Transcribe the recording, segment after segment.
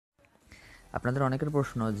আপনাদের অনেকের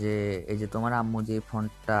প্রশ্ন যে এই যে তোমার আম্মু যে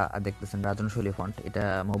ফন্টটা দেখতেছেন রাজন শৈলী ফন্ট, এটা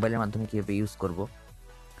মোবাইলের মাধ্যমে কিভাবে ইউজ করব।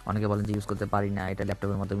 অনেকে বলেন যে ইউজ করতে পারি না, এটা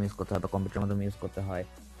ল্যাপটপের মাধ্যমে ইউজ করতে হয় বা কম্পিউটারের মাধ্যমে ইউজ করতে হয়,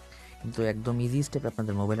 কিন্তু একদম ইজি স্টেপ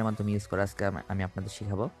আপনাদের মোবাইলের মাধ্যমে ইউজ করা আজকে আমি আপনাদের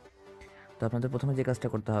শেখাবো। তো আপনাদের প্রথমে যে কাজটা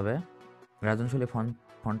করতে হবে, রাজন শৈলী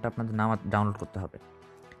ফন্টটা আপনাদের নাম ডাউনলোড করতে হবে।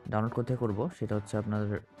 ডাউনলোড কোথায় করব সেটা হচ্ছে আপনাদের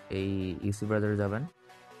এই ইউসি ব্রাউজারে যাবেন,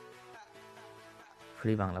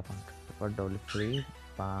 ফ্রি বাংলা ফন্ট, তারপর ফ্রি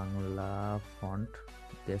বাংলা ফন্ট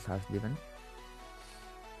দিয়ে সার্চ দিবেন।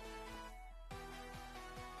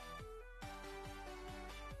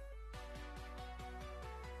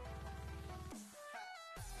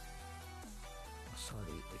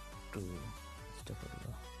 সরি একটু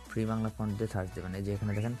ফ্রি বাংলা ফন্ট দিয়ে সার্চ দেবেন। এই যে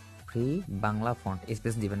এখানে দেখেন ফ্রি বাংলা ফন্ট,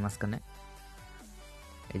 স্পেস দিবেন মাঝখানে।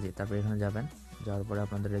 এই যে তারপরে এখানে যাবেন, যাওয়ার পরে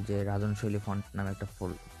আপনাদের এই যে রাজন শৈলী ফন্ট নামে একটা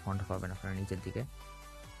ফন্ট পাবেন আপনারা নিচের দিকে।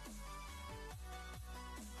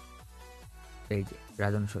 এই যে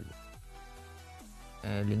রাজন শৈলী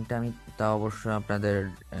লিঙ্কটা আমি তা অবশ্য আপনাদের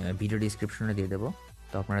ভিডিও ডিসক্রিপশনে দিয়ে দেবো,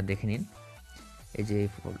 তো আপনারা দেখে নিন। এই যে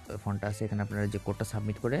ফন্টটা আছে এখানে, আপনারা যে কোডটা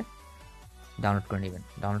সাবমিট করে ডাউনলোড করে নেবেন।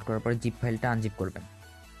 ডাউনলোড করার পরে জিপ ফাইলটা আনজিপ করবেন।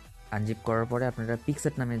 আনজিপ করার পরে আপনারা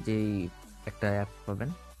পিক্সেট নামে যেই একটা অ্যাপ পাবেন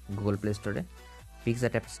গুগল প্লে স্টোরে,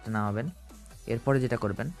 পিক্সেট অ্যাপসটা নামাবেন। এরপরে যেটা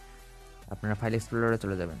করবেন, আপনারা ফাইল এক্সপ্লোরারে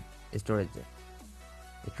চলে যাবেন, স্টোরেজে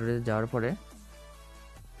যাওয়ার পরে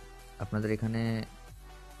আপনাদের এখানে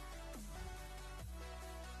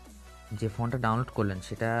যে ফন্টটা ডাউনলোড করলেন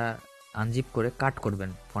সেটা আনজিপ করে কাট করবেন।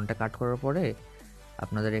 ফন্টটা কাট করার পরে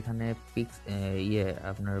আপনাদের এখানে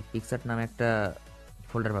আপনার পিক্সআর্ট নামে একটা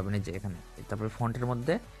ফোল্ডার পাবেন, এই যে এখানে। তারপরে ফন্টের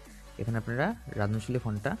মধ্যে এখানে আপনারা রাজনশৈলী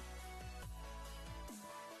ফন্টটা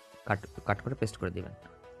কাট করে পেস্ট করে দিবেন।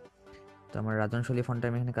 তো আমার রাজনশৈলী ফন্টটা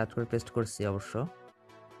আমি এখানে কাট করে পেস্ট করছি অবশ্য।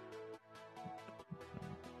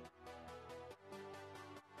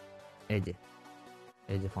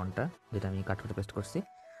 এই যে ফন্টটা যেটা আমি কাট করে পেস্ট করছি।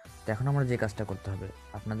 তো এখন আমরা যে কাজটা করতে হবে,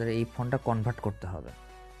 আপনাদের এই ফন্টটা কনভার্ট করতে হবে।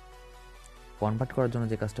 কনভার্ট করার জন্য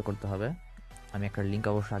যে কাজটা করতে হবে, আমি একটা লিঙ্ক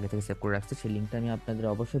অবশ্য আগে থেকে সেভ করে রাখছি, সেই লিঙ্কটা আমি আপনাদের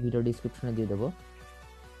অবশ্যই ভিডিও ডিসক্রিপশনে দিয়ে দেবো।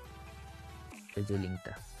 এই যে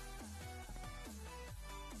লিঙ্কটা,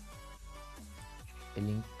 এই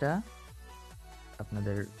লিঙ্কটা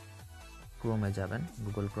আপনাদের ক্রোমে যাবেন,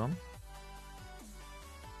 গুগল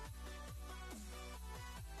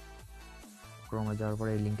ক্রোমে যাওয়ার পরে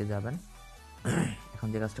এই লিঙ্কে যাবেন। এখন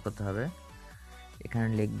যে কাজটা করতে হবে, এখানে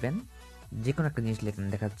লিখবেন যে কোনো একটা জিনিস লিখবেন,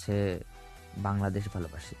 দেখাচ্ছে বাংলাদেশ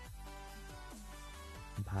ভালোবাসি।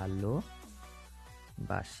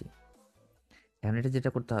 এখন এটা যেটা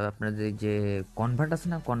করতে হবে, আপনাদের যে কনভার্ট আছে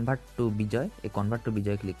না, কনভার্ট টু বিজয়, এই কনভার্ট টু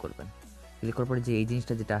বিজয় ক্লিক করবেন। ক্লিক করার পরে যে এই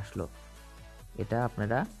জিনিসটা যেটা আসলো, এটা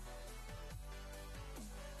আপনারা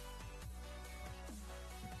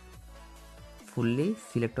ফুললি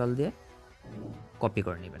সিলেক্ট অল দিয়ে কপি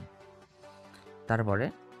করে নেবেন। তারপরে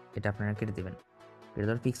এটা আপনারা কেটে দেবেন। কেটে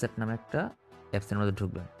দেওয়ার পিক্সআর্ট নামে একটা অ্যাপসের মধ্যে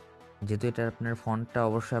ঢুকবেন। যেহেতু এটা আপনার ফন্টটা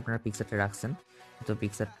অবশ্যই আপনারা পিক্সআর্টে রাখছেন, তো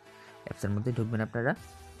পিক্সআর্ট অ্যাপসের মধ্যে ঢুকবেন আপনারা।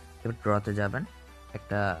 এবার ড্রতে যাবেন,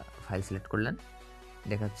 একটা ফাইল সিলেক্ট করলেন,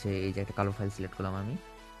 দেখাচ্ছে এই যে একটা কালো ফাইল সিলেক্ট করলাম আমি।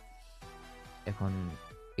 এখন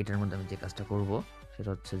এটার মধ্যে আমি যে কাজটা করব সেটা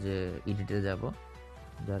হচ্ছে যে এডিটে যাব,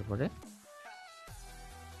 যাওয়ার পরে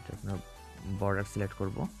এটা আপনার বর্ডার সিলেক্ট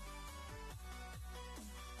করব।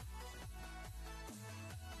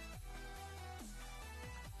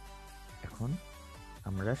 এখন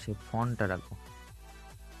আমরা সেই ফন্টটা রাখবো,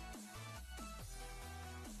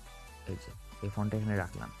 এই যে এই ফন্টটা এখানে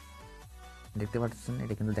রাখলাম। দেখতে পাচ্ছেন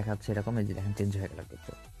এটা কিন্তু দেখাচ্ছে এরকম, এই যে দেখেন চেঞ্জ হয়ে গেল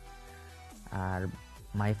কিন্তু। আর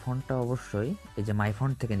মাই ফন্টটা অবশ্যই এই যে মাই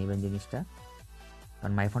ফন্ট থেকে নেবেন জিনিসটা,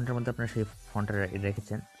 কারণ মাই ফন্টের মধ্যে আপনারা সেই ফন্টটা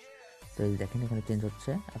রেখেছেন। তো এই দেখেন এখানে চেঞ্জ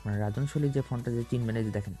হচ্ছে। আপনার রাজন শৈলীর যে ফন্টটা যে চিনবেন, এই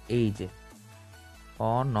যে দেখেন এই যে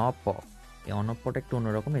অনপ, এই অনপটা একটু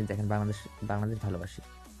অন্যরকম। এই দেখেন বাংলাদেশ ভালোবাসি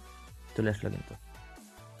চলে আসলো, কিন্তু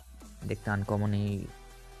দেখতে আনকমন। এই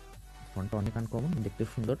ফন্টটা অনেক আনকমন, দেখতে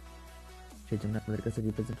সুন্দর, সেই জন্য আপনাদের কাছে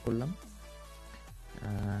রিপ্রেজেন্ট করলাম।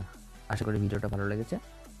 আশা করি ভিডিওটা ভালো লেগেছে।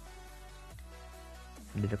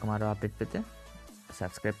 এরকম আরও আপডেট পেতে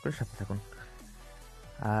সাবস্ক্রাইব করে সাথে থাকুন।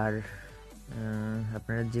 আর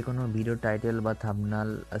আপনারা যে কোনো ভিডিও টাইটেল বা থাম্বনেল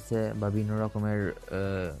আছে বা বিভিন্ন রকমের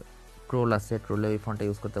ট্রোল আছে, ট্রোলে ওই ফন্টটা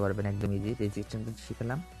ইউজ করতে পারবেন একদম ইজি। যে সিস্টেমটা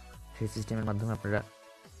শিখালাম সেই সিস্টেমের মাধ্যমে আপনারা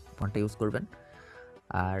ফন্টটা ইউজ করবেন।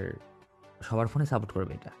 আর সবার ফোনে সাপোর্ট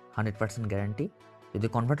করবে, এটা 100% গ্যারান্টি। যদি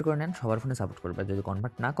কনভার্ট করে নেন সবার ফোনে সাপোর্ট করবে, আর যদি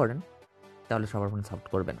কনভার্ট না করেন তাহলে সবার ফোনে সাপোর্ট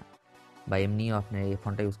করবে না, বা এমনিও আপনি এই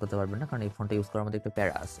ফোনটা ইউজ করতে পারবেন না, কারণ এই ফোনটা ইউজ করার মধ্যে একটু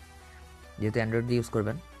প্যারা আছে। যেহেতু অ্যান্ড্রয়েড দিয়ে ইউজ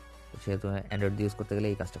করবেন, সেহেতু অ্যান্ড্রয়েড দিয়ে ইউজ করতে গেলে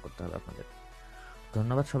এই কাজটা করতে হবে আপনাদের।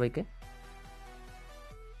 ধন্যবাদ সবাইকে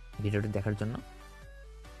ভিডিওটি দেখার জন্য।